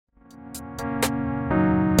Welcome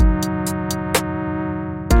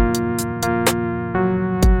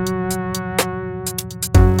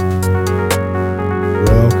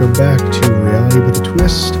back to Reality with a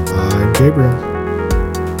Twist. I'm Gabriel.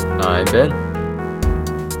 I'm Ben.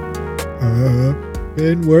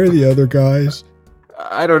 Ben, where are the other guys?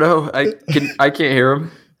 I don't know. I can't hear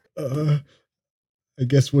him. I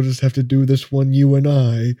guess we'll just have to do this one, you and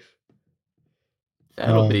I.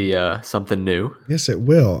 That'll be something new. Yes, it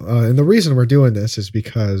will. And the reason we're doing this is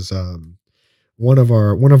because one of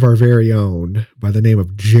our very own, by the name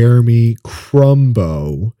of Jeremy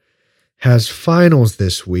Crumbo, has finals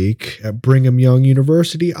this week at Brigham Young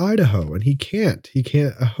University, Idaho, and he can't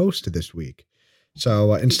host this week.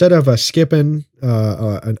 So instead of skipping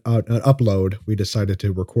an upload, we decided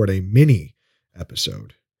to record a mini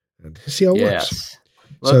episode and see how it works.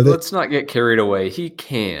 Let's not get carried away. He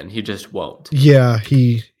can. He just won't. Yeah,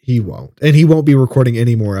 he won't. And he won't be recording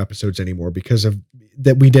any more episodes anymore because of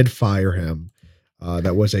that. We did fire him.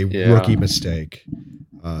 That was a rookie mistake.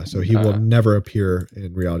 So he will never appear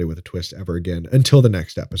in Reality with a Twist ever again until the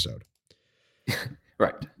next episode.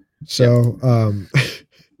 Right. So,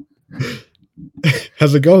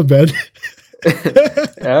 how's it going, Ben?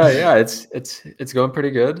 Yeah, it's going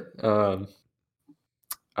pretty good.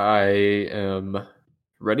 I am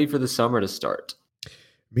ready for the summer to start.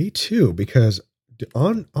 Me too, because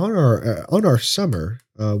on our summer,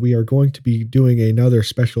 we are going to be doing another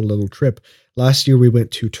special little trip. Last year we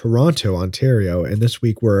went to Toronto, Ontario, and this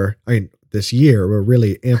year we're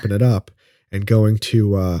really amping it up and going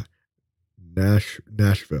to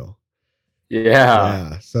Nashville.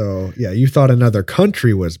 Yeah. So you thought another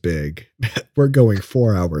country was big. We're going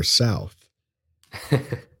 4 hours south.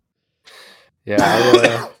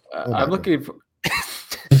 Yeah. I'm looking for.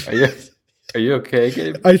 Are you okay,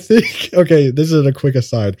 Gabe? I think, this is a quick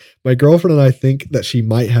aside. My girlfriend and I think that she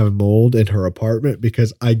might have mold in her apartment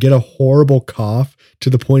because I get a horrible cough to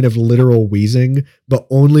the point of literal wheezing, but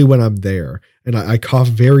only when I'm there. And I cough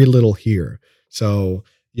very little here. So,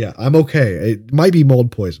 yeah, I'm okay. It might be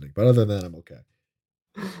mold poisoning, but other than that, I'm okay.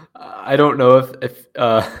 I don't know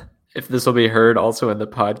if this will be heard also in the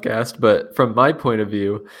podcast, but from my point of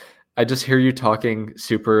view, I just hear you talking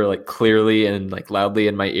super clearly and loudly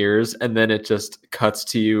in my ears, and then it just cuts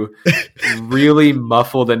to you really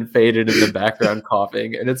muffled and faded in the background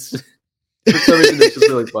coughing, and it's for some reason it's just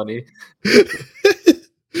really funny.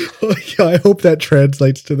 I hope that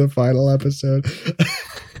translates to the final episode.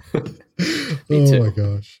 Me too. Oh my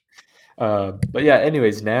gosh. But yeah,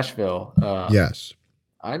 anyways, Nashville. Yes.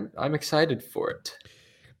 I'm excited for it.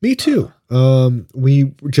 Me too.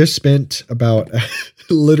 We just spent about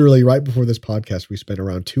literally right before this podcast, we spent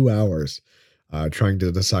around 2 hours trying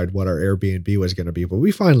to decide what our Airbnb was going to be, but we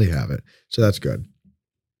finally have it. So that's good.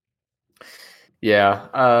 Yeah.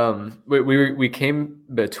 We came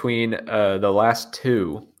between the last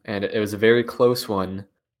two, and it was a very close one.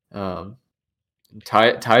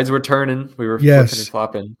 Tides were turning. We were flipping and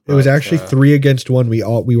flopping. It was actually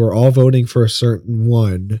 3-1. We were all voting for a certain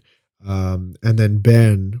one. And then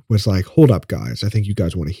Ben was like, hold up, guys. I think you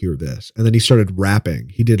guys want to hear this. And then he started rapping.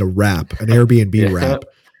 He did an Airbnb rap,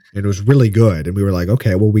 and it was really good. And we were like,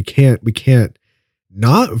 okay, well, we can't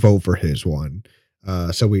not vote for his one.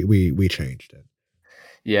 So we changed it.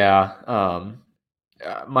 Yeah.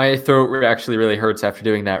 My throat actually really hurts after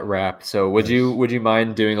doing that rap. So would you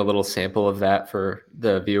mind doing a little sample of that for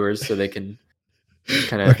the viewers so they can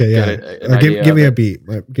kind of give me a beat.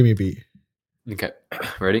 Give me a beat. Okay.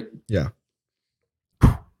 Ready? Yeah.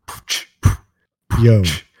 Yo.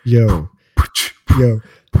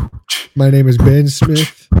 My name is Ben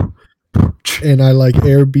Smith, and I like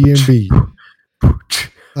Airbnb.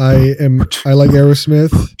 I like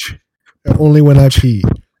Aerosmith only when I pee.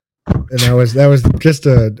 And that was just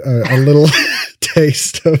a little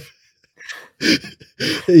taste of.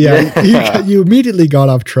 You immediately got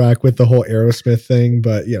off track with the whole Aerosmith thing,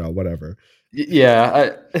 but whatever.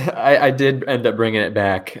 Yeah, I did end up bringing it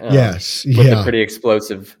back. Yes, with a pretty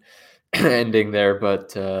explosive ending there,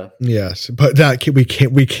 but yes, but that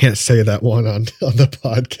we can't say that one on the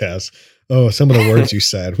podcast. Oh, some of the words you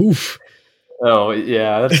said. Oof. Oh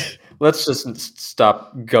yeah, let's just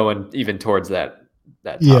stop going even towards that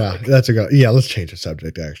topic. Yeah, that's a go. Yeah, let's change the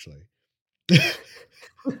subject actually.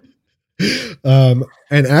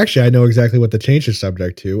 And actually, I know exactly what to change the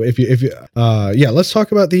subject to. If you, let's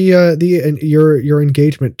talk about your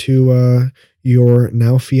engagement to your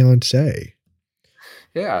now fiance.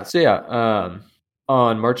 Yeah. So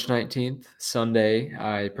on March 19th, Sunday,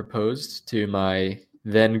 I proposed to my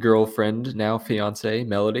then girlfriend, now fiance,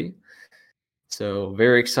 Melody. So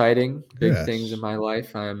very exciting, big things in my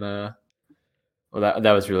life. I'm Well,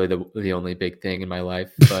 that was really the only big thing in my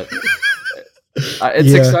life, but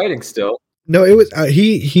it's Yeah. exciting still. No, it was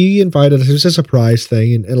he invited us. It was a surprise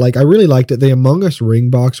thing, and like I really liked it. The Among Us ring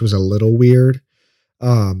box was a little weird,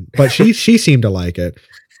 but she seemed to like it.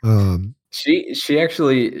 She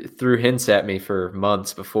actually threw hints at me for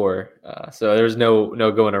months before, so there's no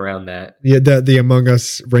going around that. Yeah, the Among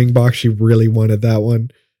Us ring box. She really wanted that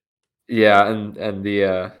one. Yeah, and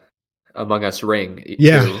the Among Us ring.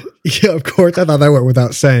 Yeah, too. yeah. Of course, I thought that went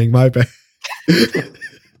without saying. My bad.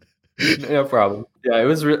 No problem. Yeah, it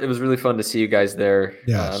was really fun to see you guys there,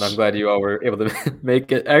 Yes. and I'm glad you all were able to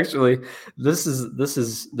make it. Actually, this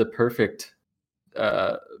is the perfect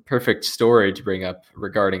story to bring up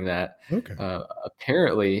regarding that. Okay.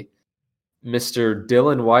 Apparently, Mr.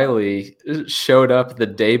 Dylan Wiley showed up the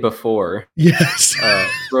day before. Yes.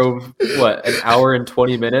 Drove what, an hour and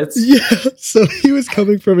 20 minutes? Yeah. So he was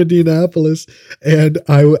coming from Indianapolis, and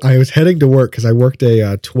I was heading to work because I worked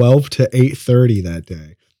a 12 to 8:30 that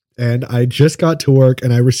day. And I just got to work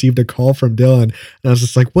and I received a call from Dylan, and I was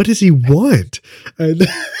just like, what does he want? And,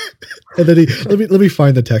 and then let me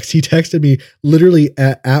find the text. He texted me literally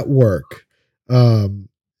at work. I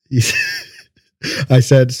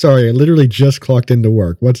said, sorry, I literally just clocked into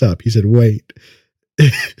work. What's up? He said, wait,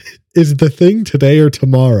 is the thing today or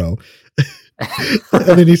tomorrow? And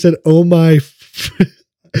then he said, oh my,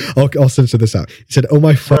 I'll censor this out. He said, oh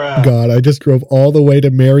my God, I just drove all the way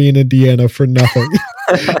to Marion, Indiana for nothing.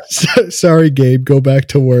 Sorry, Gabe, go back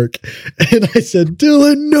to work. And I said,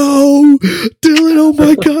 Dylan, no. Dylan, oh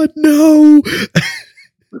my God, no.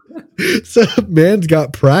 So man's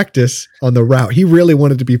got practice on the route. He really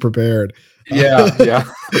wanted to be prepared. Yeah.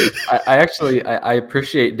 I actually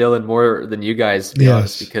appreciate Dylan more than you guys, to be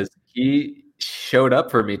honest, because he showed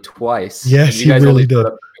up for me twice. Yes, you guys he really only did. showed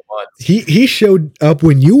up for me once. He showed up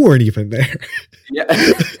when you weren't even there. Yeah.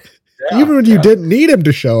 Even when you didn't need him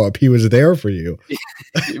to show up, he was there for you.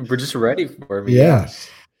 We're just ready for me. Yes.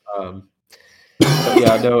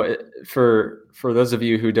 No. For those of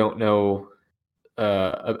you who don't know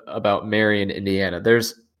about Marion, Indiana,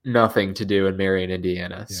 there's nothing to do in Marion,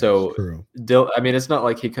 Indiana. Yeah, so, true. I mean, it's not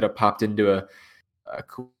like he could have popped into a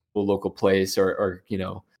cool local place, or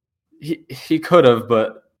he could have,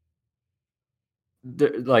 but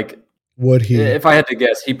would he? If I had to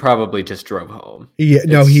guess, he probably just drove home. Yeah,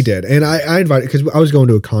 no, he did. And I invited, because I was going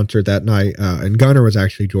to a concert that night, and Gunnar was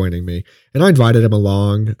actually joining me, and I invited him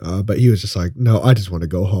along, but he was just like, no, I just want to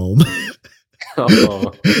go home.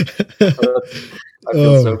 Oh, I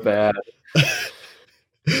feel so bad.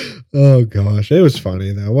 Oh gosh, it was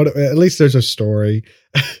funny though. At least there's a story.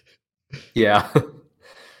 Yeah.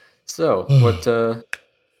 So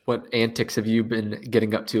what antics have you been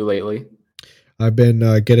getting up to lately? I've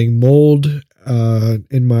been getting mold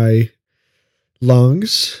in my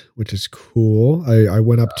lungs, which is cool. I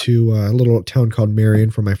went up to a little town called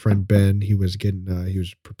Marion for my friend Ben. He was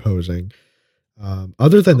proposing.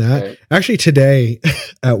 Other than that, actually today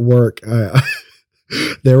at work,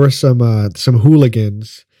 there were some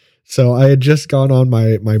hooligans. So I had just gone on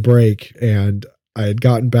my break, and I had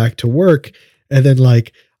gotten back to work, and then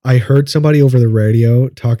I heard somebody over the radio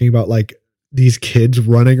talking about these kids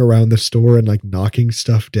running around the store and knocking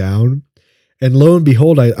stuff down. And lo and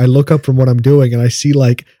behold, I look up from what I'm doing, and I see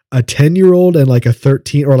a 10-year-old and a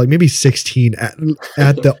 13 or maybe 16 at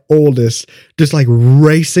the oldest, just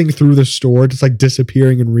racing through the store, just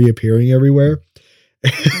disappearing and reappearing everywhere.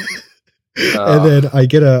 And then I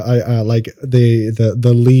get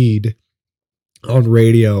the lead on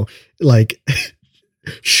radio,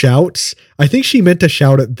 shouts. I think she meant to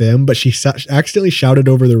shout at them, but she accidentally shouted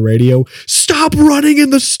over the radio, "Stop running in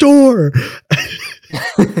the store."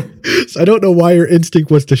 So I don't know why her instinct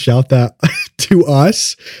was to shout that to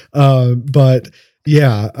us. But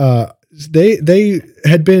yeah, they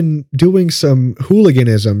had been doing some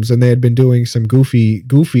hooliganisms, and they had been doing some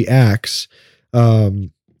goofy acts,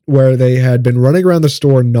 where they had been running around the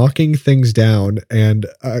store, knocking things down and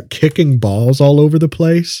kicking balls all over the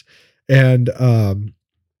place. And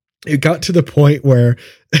it got to the point where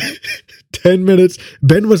 10 minutes,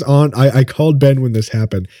 Ben was on. I called Ben when this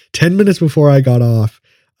happened. 10 minutes before I got off,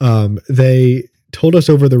 they told us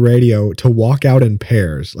over the radio to walk out in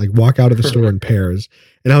pairs, walk out of the store in pairs.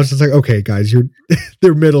 And I was just like, okay, guys,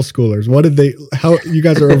 they're middle schoolers. How you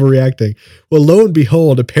guys are overreacting? Well, lo and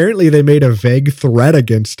behold, apparently they made a vague threat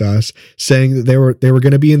against us, saying that they were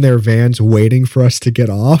going to be in their vans waiting for us to get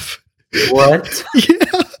off. What?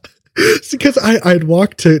 Yeah. It's because I'd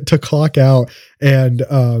walked to clock out, and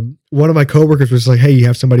one of my coworkers was like, "Hey, you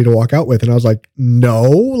have somebody to walk out with?" And I was like,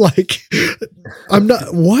 "No, I'm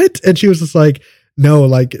not. What?" And she was just like, "No,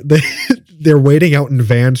 they're waiting out in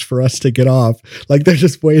vans for us to get off. Like they're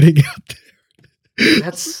just waiting out there.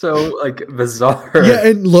 That's so like bizarre. Yeah,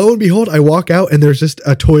 and lo and behold, I walk out and there's just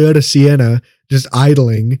a Toyota Sienna just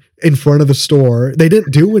idling in front of the store. They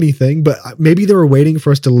didn't do anything, but maybe they were waiting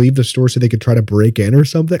for us to leave the store so they could try to break in or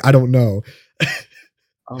something. I don't know.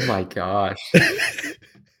 Oh my gosh.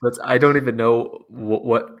 I don't even know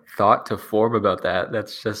what thought to form about that.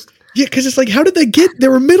 That's just... Yeah, because it's like, how did they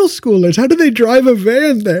were middle schoolers. How did they drive a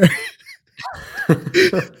van there?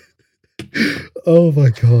 Oh my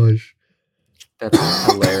gosh. That's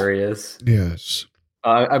hilarious. Yes.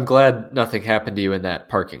 I'm glad nothing happened to you in that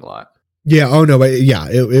parking lot. Yeah. Oh no. But yeah.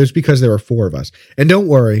 It was because there were 4 of us. And don't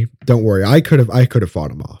worry. I could have fought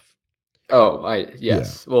them off. Oh,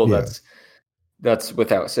 yes. Yeah, well, yeah. that's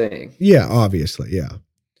without saying. Yeah. Obviously. Yeah.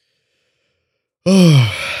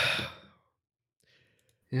 Oh.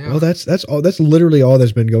 Yeah. Well, that's all. That's literally all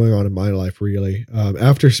that's been going on in my life, really.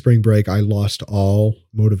 After spring break, I lost all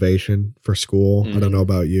motivation for school. I don't know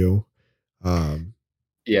about you.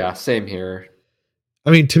 Yeah, same here.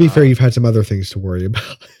 I mean, to be fair, you've had some other things to worry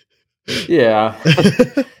about. Yeah.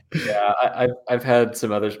 Yeah, I've had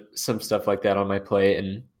some stuff like that on my plate,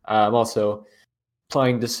 and I'm also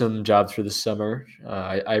applying to some jobs for the summer.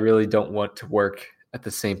 I really don't want to work at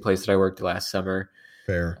the same place that I worked last summer.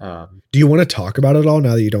 Fair. Do you want to talk about it all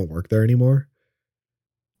now that you don't work there anymore?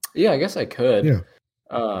 Yeah, I guess I could. Yeah.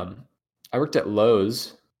 I worked at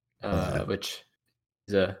Lowe's, which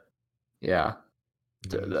is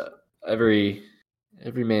every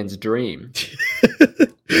man's dream.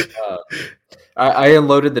 I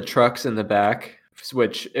unloaded the trucks in the back,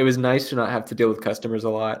 which it was nice to not have to deal with customers a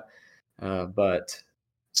lot, but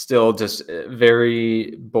still just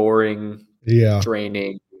very boring,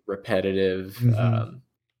 draining, repetitive. Mm-hmm.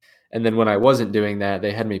 And then when I wasn't doing that,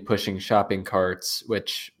 they had me pushing shopping carts,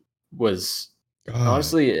 which was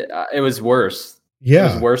honestly, it was worse. Yeah.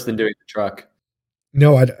 It was worse than doing the truck.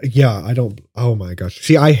 No, I don't. Oh my gosh.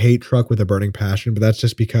 See, I hate truck with a burning passion, but that's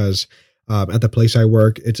just because at the place I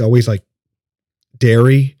work, it's always like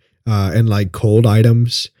dairy and like cold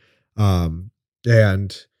items.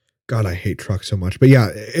 And God, I hate trucks so much. But yeah,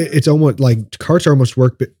 it's almost like carts are almost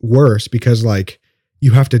worse because like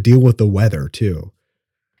you have to deal with the weather too.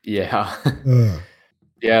 Yeah.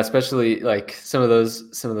 Yeah, especially like some of those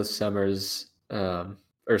summers,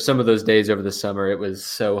 or some of those days over the summer, it was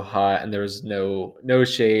so hot and there was no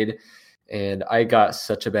shade, and I got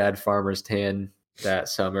such a bad farmer's tan that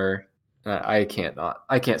summer. I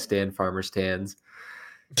can't stand farmer's tans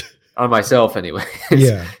on myself anyway.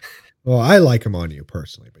 Yeah. Well, I like them on you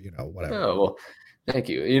personally, but whatever. Oh, well, thank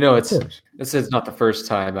you. This is not the first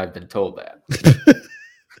time I've been told that.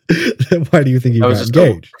 Why do you think you got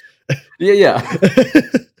engaged? Yeah.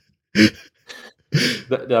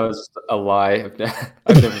 That was just a lie.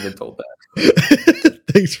 I've never been told that.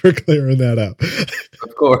 Thanks for clearing that up.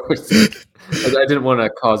 Of course. I didn't want to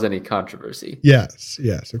cause any controversy. Yes,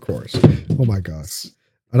 of course. Oh my gosh.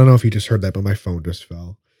 I don't know if you just heard that, but my phone just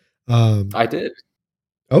fell. I did.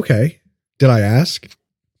 Okay. Did I ask?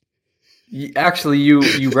 Actually,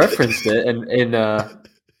 you referenced it, and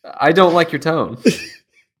I don't like your tone.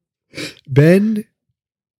 Ben,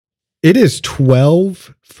 it is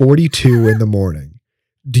 12:42 in the morning.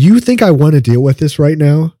 Do you think I want to deal with this right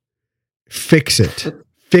now? Fix it.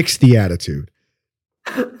 Fix the attitude.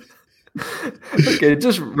 Okay,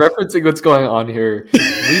 just referencing what's going on here.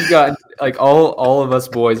 We've gotten, like, all of us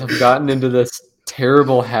boys have gotten into this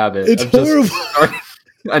terrible habit of horrible. Just starting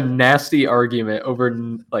a nasty argument over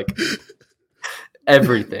like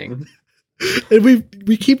everything. And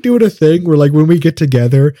we keep doing a thing where, like, when we get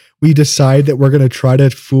together, we decide that we're going to try to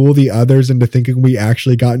fool the others into thinking we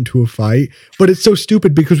actually got into a fight. But it's so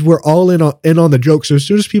stupid because we're all in on the joke. So as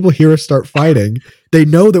soon as people hear us start fighting, they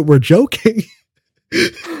know that we're joking.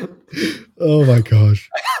 Oh my gosh.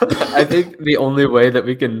 I think the only way that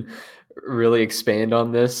we can really expand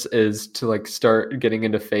on this is to like start getting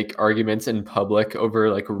into fake arguments in public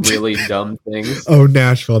over like really dumb things. Oh,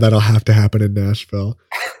 Nashville. That'll have to happen in Nashville.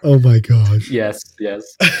 Oh my gosh. Yes.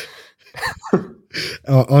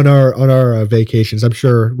 On our vacations, I'm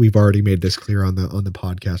sure we've already made this clear on the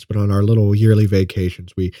podcast, but on our little yearly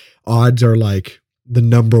vacations, odds are like the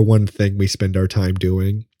number one thing we spend our time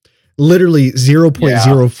doing. Literally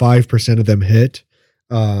 0.05% of them hit.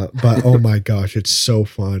 But oh my gosh, it's so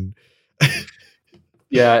fun.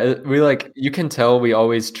 Yeah, you can tell we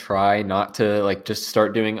always try not to like just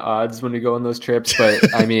start doing odds when we go on those trips, but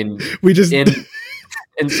I mean, we just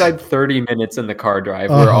inside 30 minutes in the car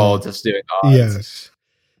drive, we're all just doing odds. Yes.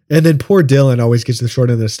 And then poor Dylan always gets the short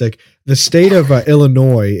end of the stick. The state of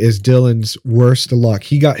Illinois is Dylan's worst luck.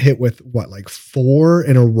 He got hit with what, like 4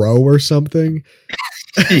 in a row or something?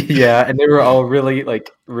 Yeah, and they were all really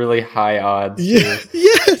high odds. Yeah,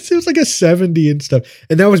 yes, it was like a 70 and stuff.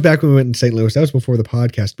 And that was back when we went in St. Louis. That was before the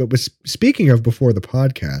podcast. But speaking of before the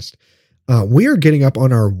podcast, we are getting up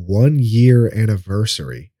on our 1-year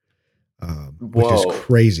anniversary, which is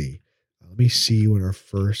crazy. Let me see when our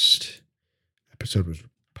first episode was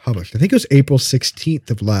published. I think it was April 16th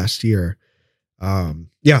of last year.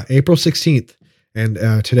 Yeah, April 16th. And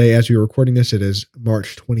today, as we were recording this, it is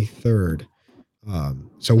March 23rd.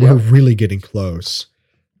 So we're really getting close.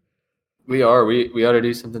 We are. We ought to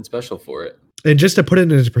do something special for it. And just to put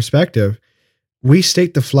it into perspective, We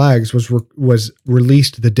State the Flags was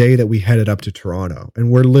released the day that we headed up to Toronto, and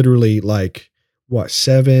we're literally like what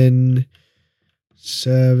 17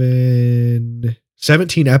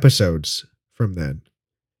 episodes from then.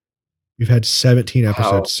 We've had 17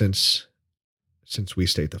 episodes since We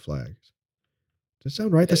State the Flags. Does that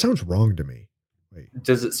sound right? That sounds wrong to me. Wait.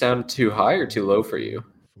 Does it sound too high or too low for you?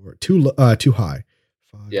 Too high.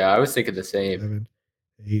 5, yeah, I was thinking the same. 7,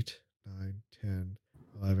 8, 9, 10,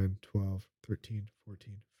 11, 12, 13,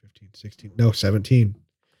 14, 15, 16. No, 17.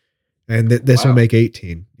 And this will make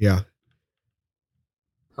 18. Yeah.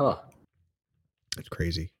 Huh. That's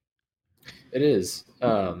crazy. It is.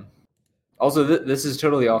 Also, this is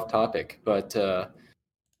totally off topic, but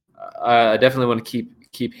I definitely want to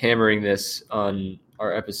keep hammering this on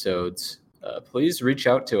our episodes. Please reach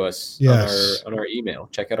out to us on our email.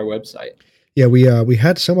 Check out our website. Yeah, we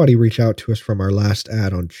had somebody reach out to us from our last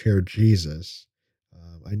ad on Chair Jesus.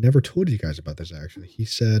 I never told you guys about this, actually. He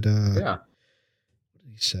said, what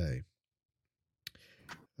did he say?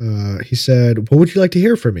 He said, what would you like to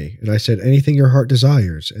hear from me? And I said, anything your heart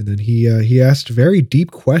desires. And then he asked very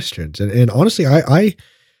deep questions. And honestly, I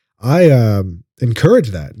encourage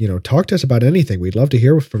that. Talk to us about anything. We'd love to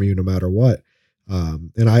hear from you no matter what.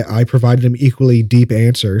 And I provided him equally deep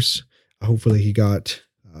answers. Hopefully he got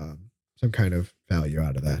some kind of value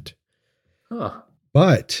out of that. Huh.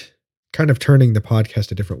 But kind of turning the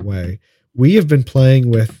podcast a different way, we have been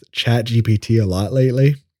playing with ChatGPT a lot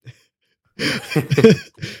lately.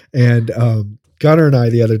 And Gunnar and I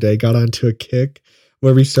the other day got onto a kick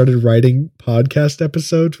where we started writing podcast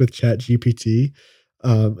episodes with ChatGPT.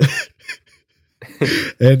 And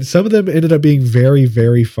some of them ended up being very,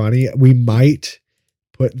 very funny. We might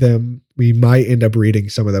end up reading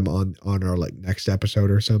some of them on our next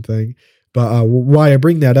episode or something. But why I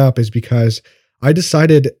bring that up is because I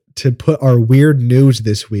decided to put our weird news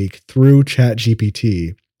this week through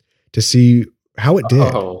ChatGPT to see how it did.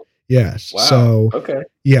 Oh, yes. Wow. So, okay.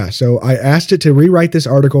 Yeah. So I asked it to rewrite this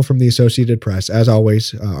article from the Associated Press. As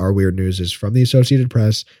always, our weird news is from the Associated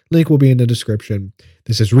Press. Link will be in the description.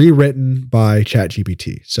 This is rewritten by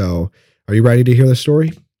ChatGPT. So are you ready to hear the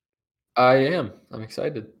story? I am. I'm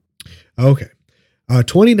excited. Okay. A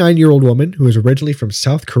 29-year-old woman who is originally from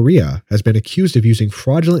South Korea has been accused of using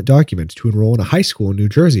fraudulent documents to enroll in a high school in New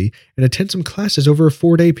Jersey and attend some classes over a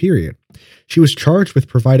 4-day period. She was charged with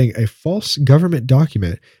providing a false government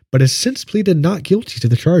document, but has since pleaded not guilty to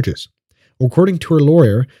the charges. According to her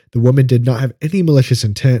lawyer, the woman did not have any malicious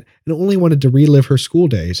intent and only wanted to relive her school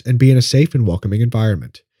days and be in a safe and welcoming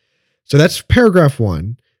environment. So that's paragraph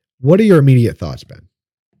 1. What are your immediate thoughts, Ben?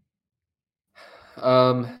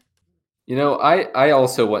 I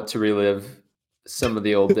also want to relive some of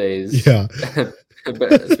the old days. Yeah.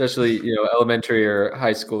 Especially, elementary or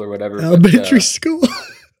high school or whatever. Elementary school?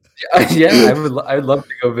 Yeah, I would love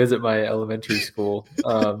to go visit my elementary school.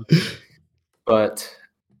 But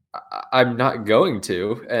I'm not going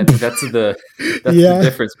to. And that's the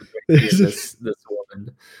difference between this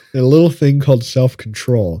woman. A little thing called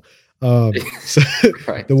self-control. So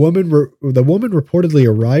Right. The woman reportedly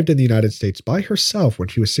arrived in the United States by herself when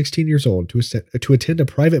she was 16 years old to attend a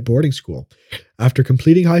private boarding school. After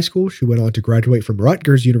completing high school, she went on to graduate from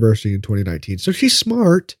Rutgers University in 2019. So she's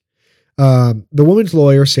smart. The woman's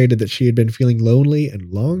lawyer stated that she had been feeling lonely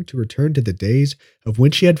and longed to return to the days of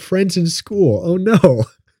when she had friends in school. Oh no.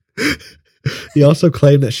 He also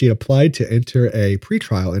claimed that she had applied to enter a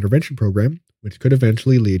pretrial intervention program, which could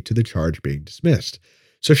eventually lead to the charge being dismissed.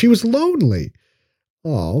 So she was lonely.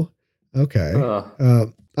 Oh, okay.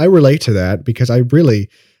 I relate to that because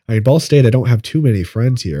Ball State, I don't have too many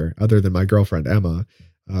friends here other than my girlfriend, Emma.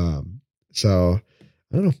 So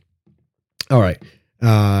I don't know. All right.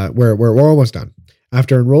 We're almost done.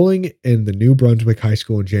 After enrolling in the New Brunswick High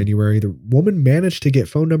School in January, the woman managed to get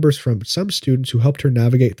phone numbers from some students who helped her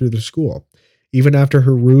navigate through the school. Even after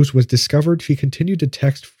her ruse was discovered, she continued to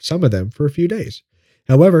text some of them for a few days.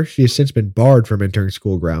 However, she has since been barred from entering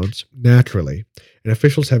school grounds naturally, and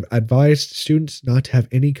officials have advised students not to have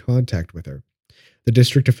any contact with her. The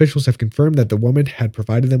district officials have confirmed that the woman had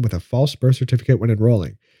provided them with a false birth certificate when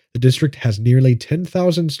enrolling. The district has nearly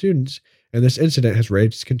 10,000 students, and this incident has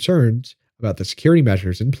raised concerns about the security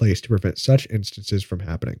measures in place to prevent such instances from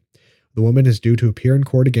happening. The woman is due to appear in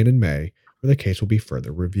court again in May, where the case will be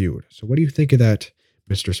further reviewed. So what do you think of that,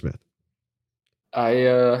 Mr. Smith?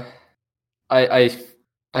 I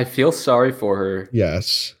feel sorry for her.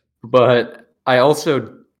 Yes. But I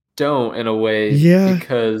also don't in a way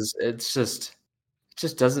because it just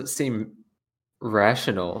doesn't seem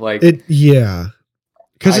rational. Like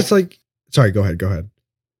because it's like, sorry, go ahead.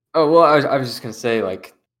 Oh, well, I was just gonna say,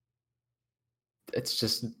 like, it's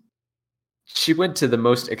just she went to the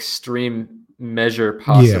most extreme measure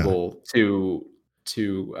possible to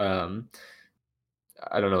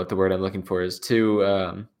I don't know what the word I'm looking for is,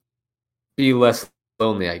 to be less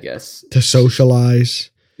lonely, I guess. To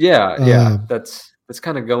socialize. Yeah, that's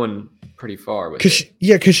kind of going pretty far with it.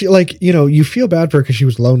 Because she, like, you feel bad for her because she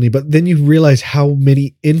was lonely, but then you realize how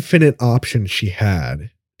many infinite options she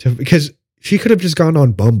had because she could have just gone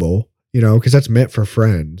on Bumble, because that's meant for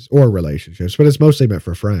friends or relationships, but it's mostly meant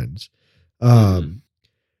for friends. And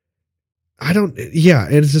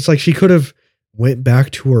it's just like she could have went back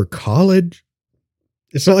to her college.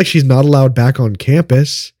 It's not like she's not allowed back on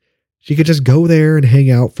campus. She could just go there and hang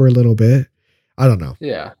out for a little bit. I don't know.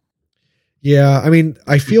 Yeah. I mean,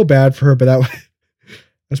 I feel bad for her, but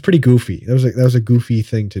that's pretty goofy. That was a goofy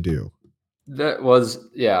thing to do.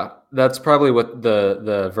 That's probably what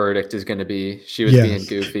the verdict is going to be. She was being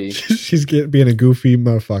goofy. She's being a goofy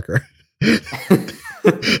motherfucker.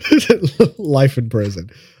 Life in prison.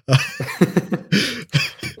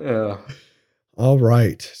 All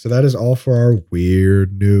right. So that is all for our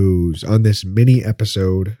weird news on this mini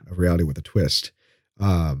episode of Reality with a Twist.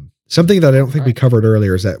 Something that I don't think we covered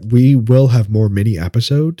earlier is that we will have more mini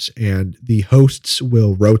episodes and the hosts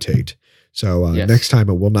will rotate. So next time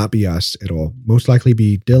it will not be us. It'll most likely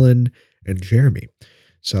be Dylan and Jeremy.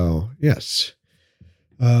 So yes.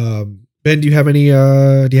 Ben, do you have any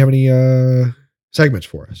segments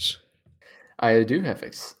for us? I do have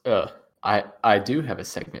I do have a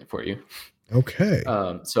segment for you. Okay.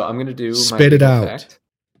 So I'm gonna do spit it out. Fact.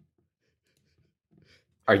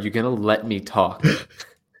 Are you gonna let me talk?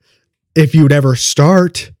 If you'd ever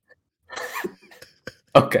start.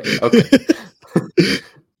 Okay.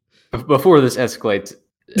 Before this escalates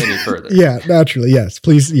any further. Yeah, naturally, yes.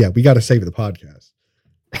 Please, we got to save the podcast.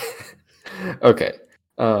 Okay.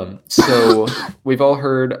 So we've all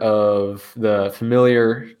heard of the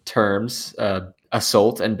familiar terms,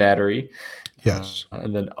 assault and battery. Yes.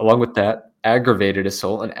 And then along with that, aggravated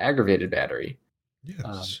assault and aggravated battery.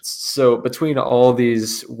 Yes. So between all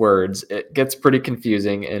these words, it gets pretty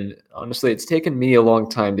confusing. And honestly, it's taken me a long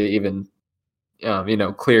time to even,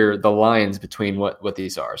 clear the lines between what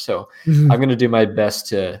these are. So I'm going to do my best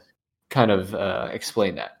to kind of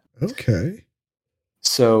explain that. Okay.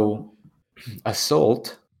 So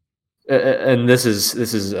assault, and this is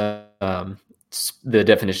the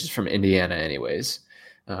definitions from Indiana anyways.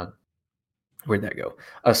 Where'd that go?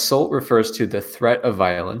 Assault refers to the threat of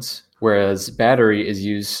violence, whereas battery is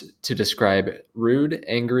used to describe rude,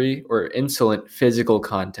 angry, or insolent physical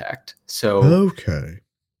contact. So, okay.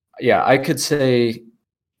 Yeah, I could say,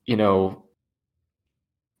 I'm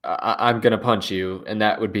going to punch you, and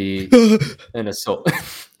that would be an assault.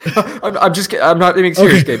 I'm not being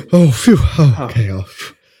serious, okay. Gabe. Oh, phew. Oh, okay.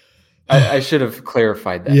 I should have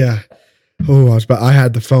clarified that. Yeah. I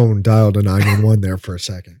had the phone dialed to 911 there for a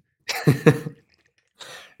second.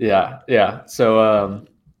 Yeah. So,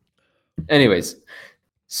 anyways,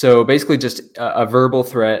 so basically just a verbal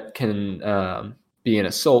threat can be an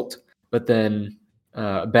assault, but then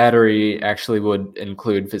battery actually would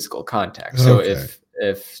include physical contact. So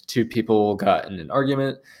if two people got in an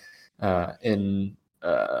argument in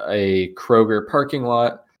a Kroger parking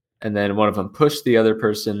lot, and then one of them pushed the other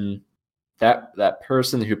person, that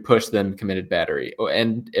person who pushed them committed battery.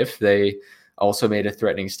 And if they also made a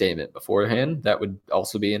threatening statement beforehand, that would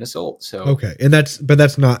also be an assault. So okay, and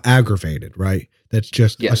that's not aggravated, right? That's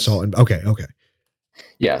just assault. And okay.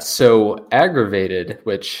 Yeah. So aggravated,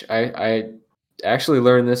 which I actually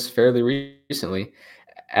learned this fairly recently.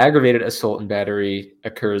 Aggravated assault and battery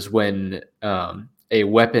occurs when a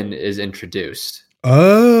weapon is introduced.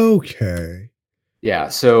 Okay. Yeah.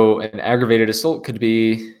 So an aggravated assault could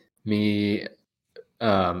be me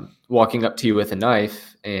walking up to you with a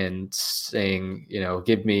knife and saying,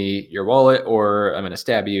 give me your wallet or I'm going to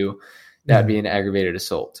stab you. That'd be an aggravated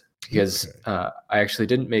assault because I actually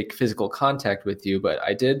didn't make physical contact with you, but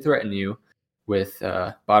I did threaten you with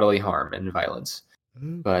bodily harm and violence. Okay.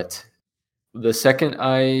 But the second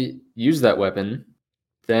I use that weapon,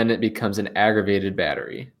 then it becomes an aggravated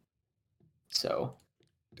battery. So,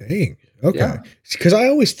 Dang. Okay. yeah. Because I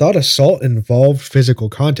always thought assault involved physical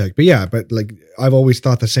contact, but like I've always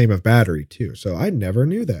thought the same of battery too. So I never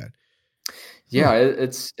knew that. Yeah,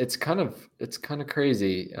 it's kind of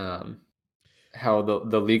crazy how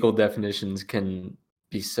the legal definitions can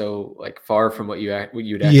be so like far from what you'd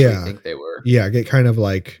actually Yeah. think they were. Yeah. Get kind of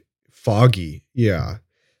like foggy. Yeah.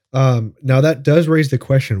 Now that does raise the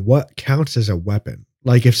question: what counts as a weapon?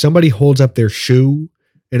 Like if somebody holds up their shoe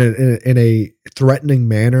in a threatening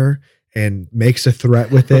manner and makes a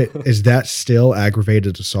threat with it, is that still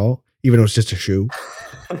aggravated assault, even though it's just a shoe?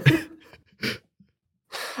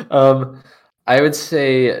 I would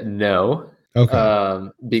say no. Okay.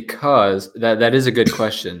 Because that is a good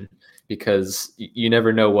question because you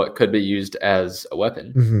never know what could be used as a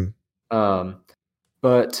weapon. Mm-hmm.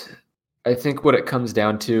 But I think what it comes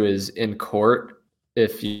down to is in court,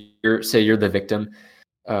 if you're the victim,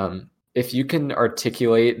 if you can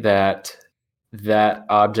articulate that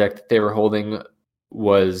object they were holding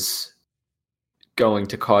was going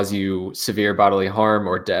to cause you severe bodily harm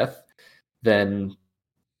or death, then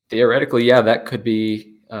theoretically, yeah, that could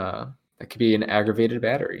be an aggravated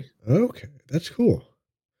battery. Okay, that's cool.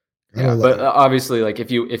 Yeah, but obviously, like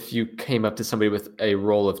if you came up to somebody with a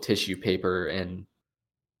roll of tissue paper and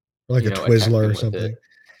like a attacked Twizzler them or with something. it,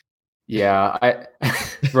 yeah,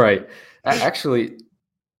 right. Actually,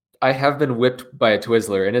 I have been whipped by a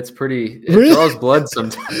Twizzler, and it draws blood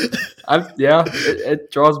sometimes.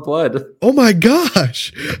 It draws blood. Oh my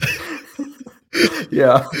gosh.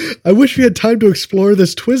 Yeah. I wish we had time to explore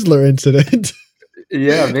this Twizzler incident.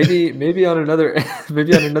 Yeah, maybe on another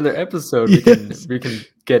episode Yes. we can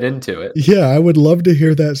get into it. Yeah, I would love to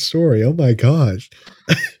hear that story. Oh my gosh.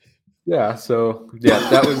 Yeah, so yeah,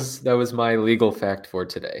 that was my legal fact for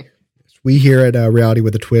today. We here at Reality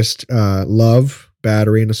with a Twist love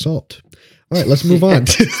battery and assault. All right, let's move on.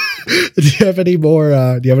 Do you have any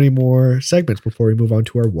more segments before we move on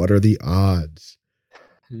to our what are the odds?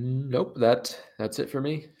 Nope, that's it for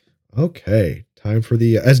me. Okay, time for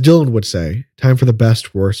as Dylan would say, time for the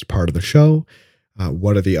best worst part of the show.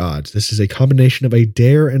 What are the odds? This is a combination of a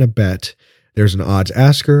dare and a bet. There's an odds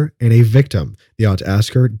asker and a victim. The odds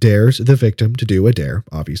asker dares the victim to do a dare,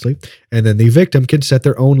 obviously, and then the victim can set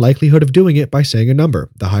their own likelihood of doing it by saying a number.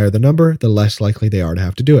 The higher the number, the less likely they are to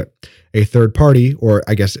have to do it. A third party, or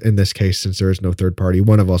I guess in this case, since there is no third party,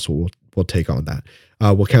 one of us will take on that.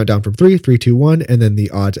 We'll count down from 3, 3, 2, 1, and then the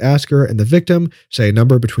odds asker and the victim say a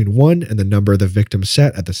number between 1 and the number the victim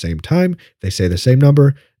set at the same time. They say the same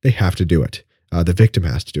number, they have to do it. The victim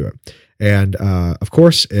has to do it. And of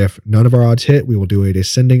course, if none of our odds hit, we will do a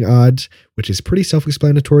descending odds, which is pretty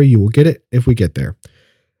self-explanatory. You will get it if we get there.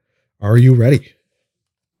 Are you ready?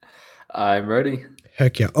 I'm ready.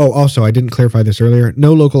 Heck yeah. Oh, also, I didn't clarify this earlier.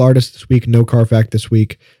 No local artist this week, no car fact this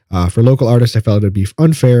week. For local artists, I felt it would be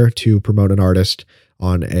unfair to promote an artist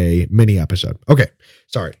on a mini episode. Okay.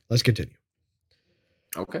 Sorry. Let's continue.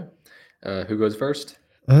 Okay. Who goes first?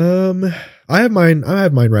 I have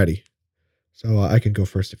mine ready. So I can go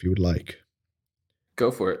first if you would like.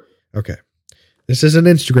 Go for it. Okay. This is an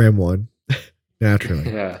Instagram one,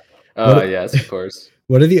 naturally. Yeah. Yes, of course.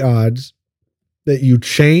 What are the odds that you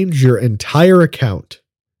change your entire account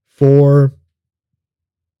for,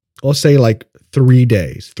 I'll say like 3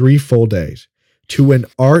 days, 3 full days, to an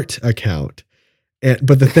art account?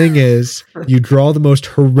 But the thing is, you draw the most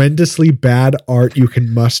horrendously bad art you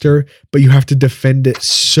can muster, but you have to defend it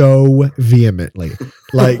so vehemently.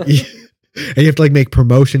 Like... And you have to like make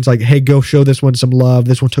promotions like, hey, go show this one some love.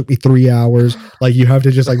 This one took me 3 hours. Like you have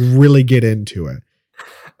to just like really get into it.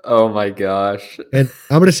 Oh my gosh. And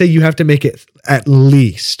I'm going to say you have to make it at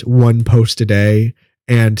least 1 post a day.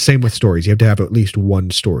 And same with stories. You have to have at least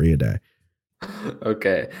 1 story a day.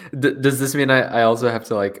 Okay. Does this mean I also have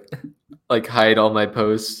to like hide all my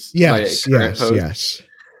posts? Yes, my yes, posts? yes.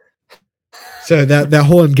 So that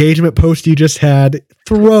whole engagement post you just had,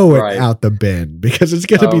 throw it out the bin because it's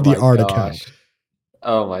going to be the art account.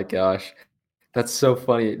 Oh my gosh. That's so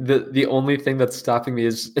funny. The only thing that's stopping me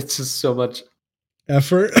is it's just so much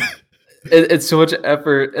effort. It's so much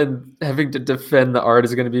effort, and having to defend the art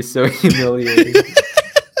is going to be so humiliating.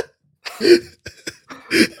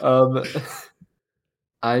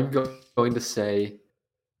 I'm going to say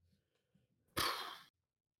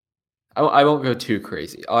I won't go too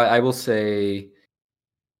crazy. I will say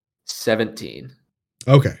 17.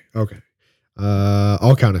 Okay.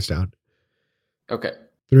 I'll count us down. Okay.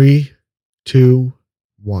 3, 2,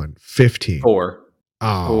 1. 15. 4.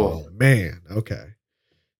 Oh, cool. Man. Okay.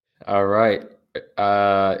 All right.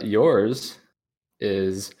 Yours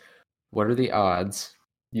is, what are the odds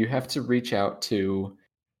you have to reach out to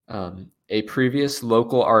a previous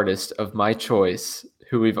local artist of my choice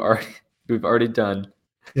who we've already done,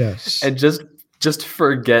 Yes. and just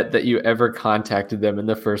forget that you ever contacted them in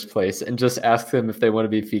the first place, and just ask them if they want to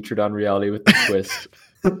be featured on Reality with the Twist.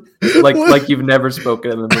 like you've never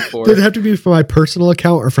spoken to them before. Does it have to be from my personal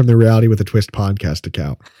account or from the Reality with a Twist podcast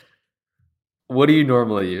account? What do you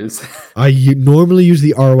normally use? I normally use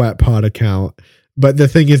the RWAT pod account, but the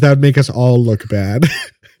thing is that would make us all look bad.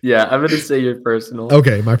 Yeah, I'm gonna say your personal.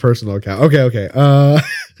 Okay, my personal account. Okay. Oh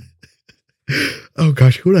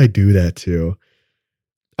gosh, who would I do that to?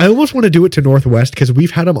 I almost want to do it to Northwest because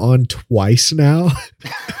we've had them on twice now.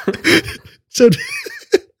 So,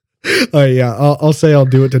 oh yeah, I'll say I'll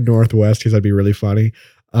do it to Northwest because that'd be really funny.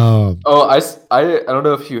 I don't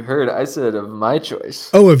know if you heard. I said of my choice.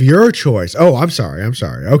 Oh, of your choice. Oh, I'm sorry.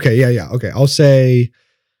 Okay, yeah. Okay, I'll say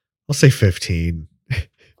 15.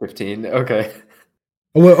 15. Okay.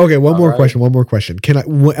 Oh, well, okay. One more right. question. Can I?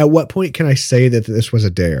 At what point can I say that this was a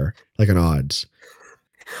dare, like an odds?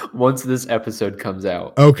 Once this episode comes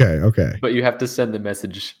out. Okay. But you have to send the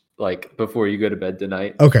message like before you go to bed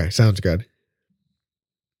tonight. Okay, sounds good.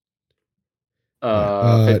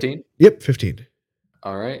 15. Yep, 15.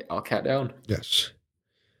 All right, I'll count down. Yes.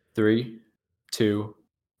 3, 2,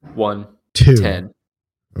 1, 2. 10.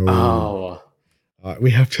 Oh.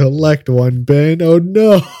 We have to elect one, Ben. Oh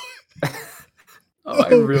no. I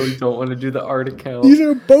really don't want to do the art account. These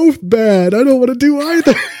are both bad. I don't want to do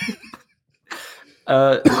either.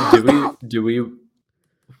 Do we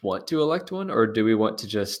want to elect one, or do we want to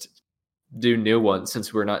just do new ones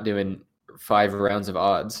since we're not doing 5 rounds of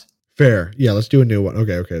odds? Fair. Yeah, let's do a new one.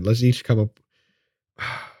 Okay. Let's each come up.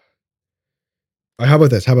 How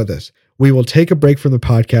about this? We will take a break from the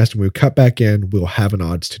podcast and we'll cut back in. We'll have an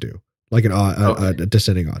odds to do, like a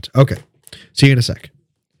descending odds. Okay. See you in a sec.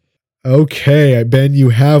 Okay, Ben, you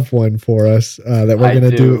have one for us that we're going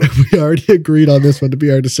to do. We already agreed on this one to be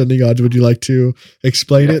our descending odds. Would you like to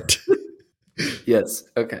explain it? Yes.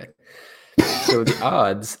 Okay. So the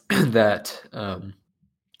odds that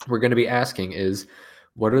we're going to be asking is,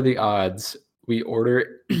 what are the odds we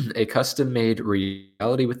order a custom-made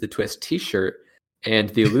Reality with the Twist t-shirt, and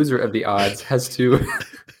the loser of the odds has to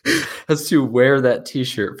wear that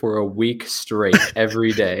t-shirt for a week straight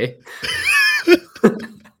every day.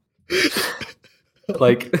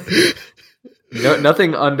 Like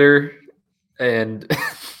nothing under, and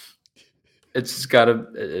it's just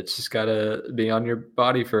gotta be on your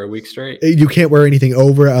body for a week straight. You can't wear anything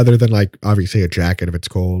over other than like obviously a jacket if it's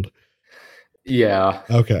cold. Yeah.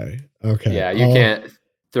 Okay. Yeah, you can't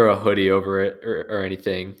throw a hoodie over it or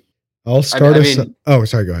anything. I'll start oh,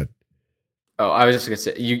 sorry, go ahead. Oh, I was just gonna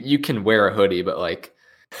say you can wear a hoodie, but like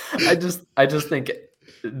I just think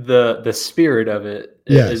the spirit of it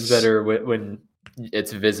is better when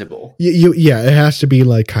it's visible. Yeah, it has to be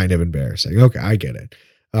like kind of embarrassing. Okay, I get it.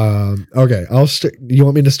 Okay, you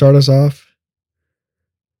want me to start us off?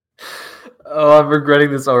 Oh, I'm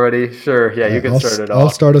regretting this already. Sure, yeah, you can start it off. I'll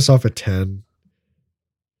start us off at 10.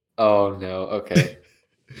 Oh no. Okay.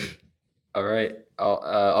 All right.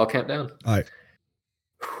 I'll count down. All right.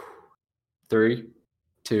 3,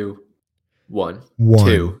 2, 1.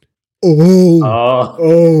 2.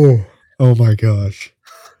 Oh my gosh.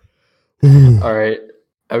 Ooh. All right.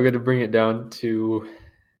 I'm going to bring it down to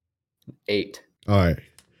 8. All right.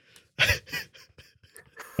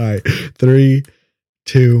 All right. 3,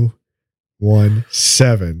 2, 1,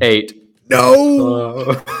 7. 8.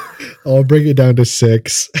 No. I'll bring it down to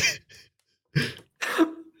 6.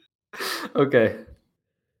 Okay.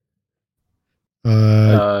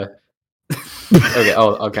 Okay,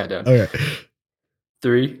 I'll count down. Okay.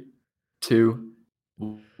 3, 2,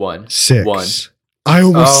 1. 6. 1. I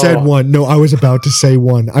almost said 1. No, I was about to say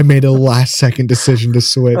 1. I made a last second decision to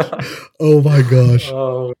switch. Oh my gosh.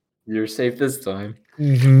 Oh, you're safe this time.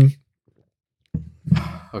 Mm-hmm.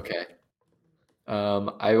 Okay.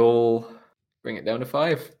 I will bring it down to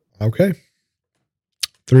 5. Okay.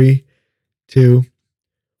 3, 2,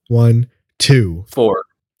 1, 2. 4.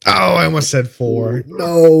 Oh, I almost said 4.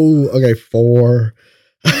 No. Okay, 4.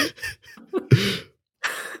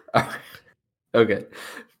 Okay.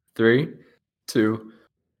 3, 2,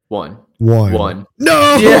 1. 1.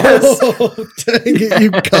 No. Yes. Dang it,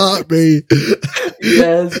 you caught me.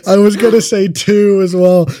 Yes. I was going to say 2 as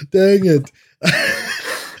well. Dang it.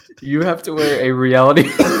 You have to wear a Reality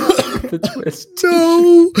with the Twist.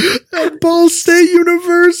 No. At Ball State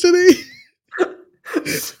University.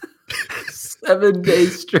 7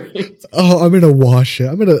 days straight. Oh, I'm going to wash it.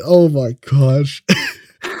 Oh my gosh.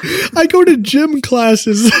 I go to gym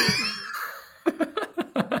classes.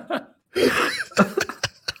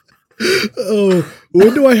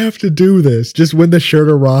 when do I have to do this? Just when the shirt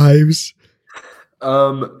arrives?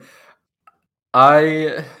 I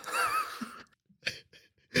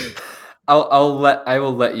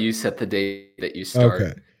will let you set the date that you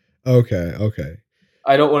start. Okay.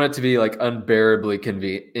 I don't want it to be like unbearably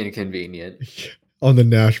inconvenient. On the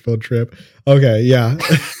Nashville trip. Okay, yeah.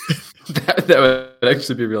 that would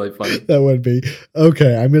actually be really funny. That would be.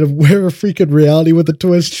 Okay, I'm going to wear a freaking Reality with a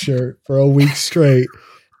Twist shirt for a week straight.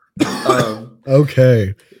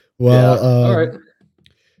 Okay. Well, yeah. All right.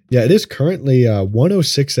 Yeah, it is currently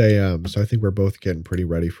 1:06 a.m., so I think we're both getting pretty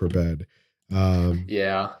ready for bed.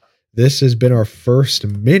 Yeah. This has been our first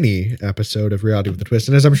mini episode of Reality with a Twist.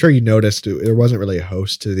 And as I'm sure you noticed, there wasn't really a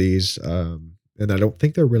host to these. And I don't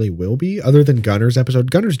think there really will be, other than Gunner's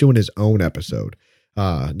episode. Gunner's doing his own episode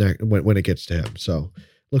when it gets to him. So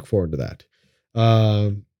look forward to that.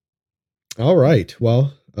 All right.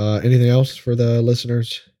 Well, anything else for the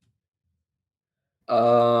listeners?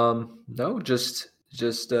 No, just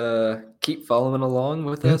keep following along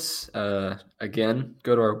with us. Again,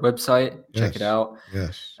 go to our website, check it out.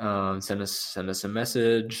 Yes. Send us a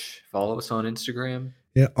message. Follow us on Instagram.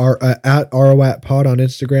 Yeah, at ROATPod on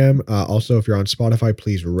Instagram. Also, if you're on Spotify,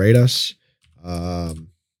 please rate us. And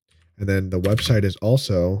then the website is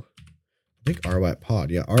also, I think,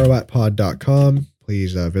 ROATPod. Yeah, ROATPod.com.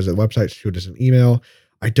 Please visit the website, shoot us an email.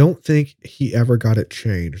 I don't think he ever got it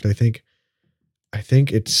changed. I think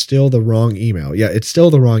it's still the wrong email. Yeah, it's still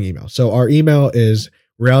the wrong email. So our email is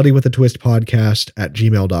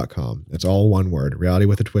realitywithatwistpodcast@gmail.com. That's all one word,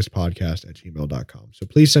 realitywithatwistpodcast@gmail.com. So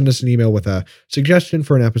please send us an email with a suggestion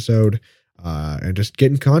for an episode and just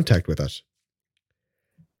get in contact with us.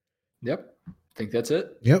 Yep. I think that's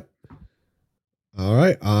it. Yep. All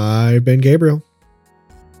right. I've been Gabriel.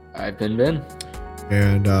 I've been Ben.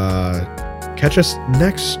 And catch us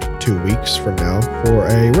next 2 weeks from now for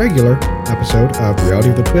a regular episode of Reality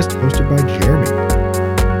with a Twist hosted by Jeremy.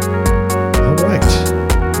 All right.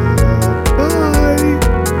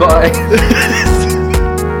 Bye. Bye.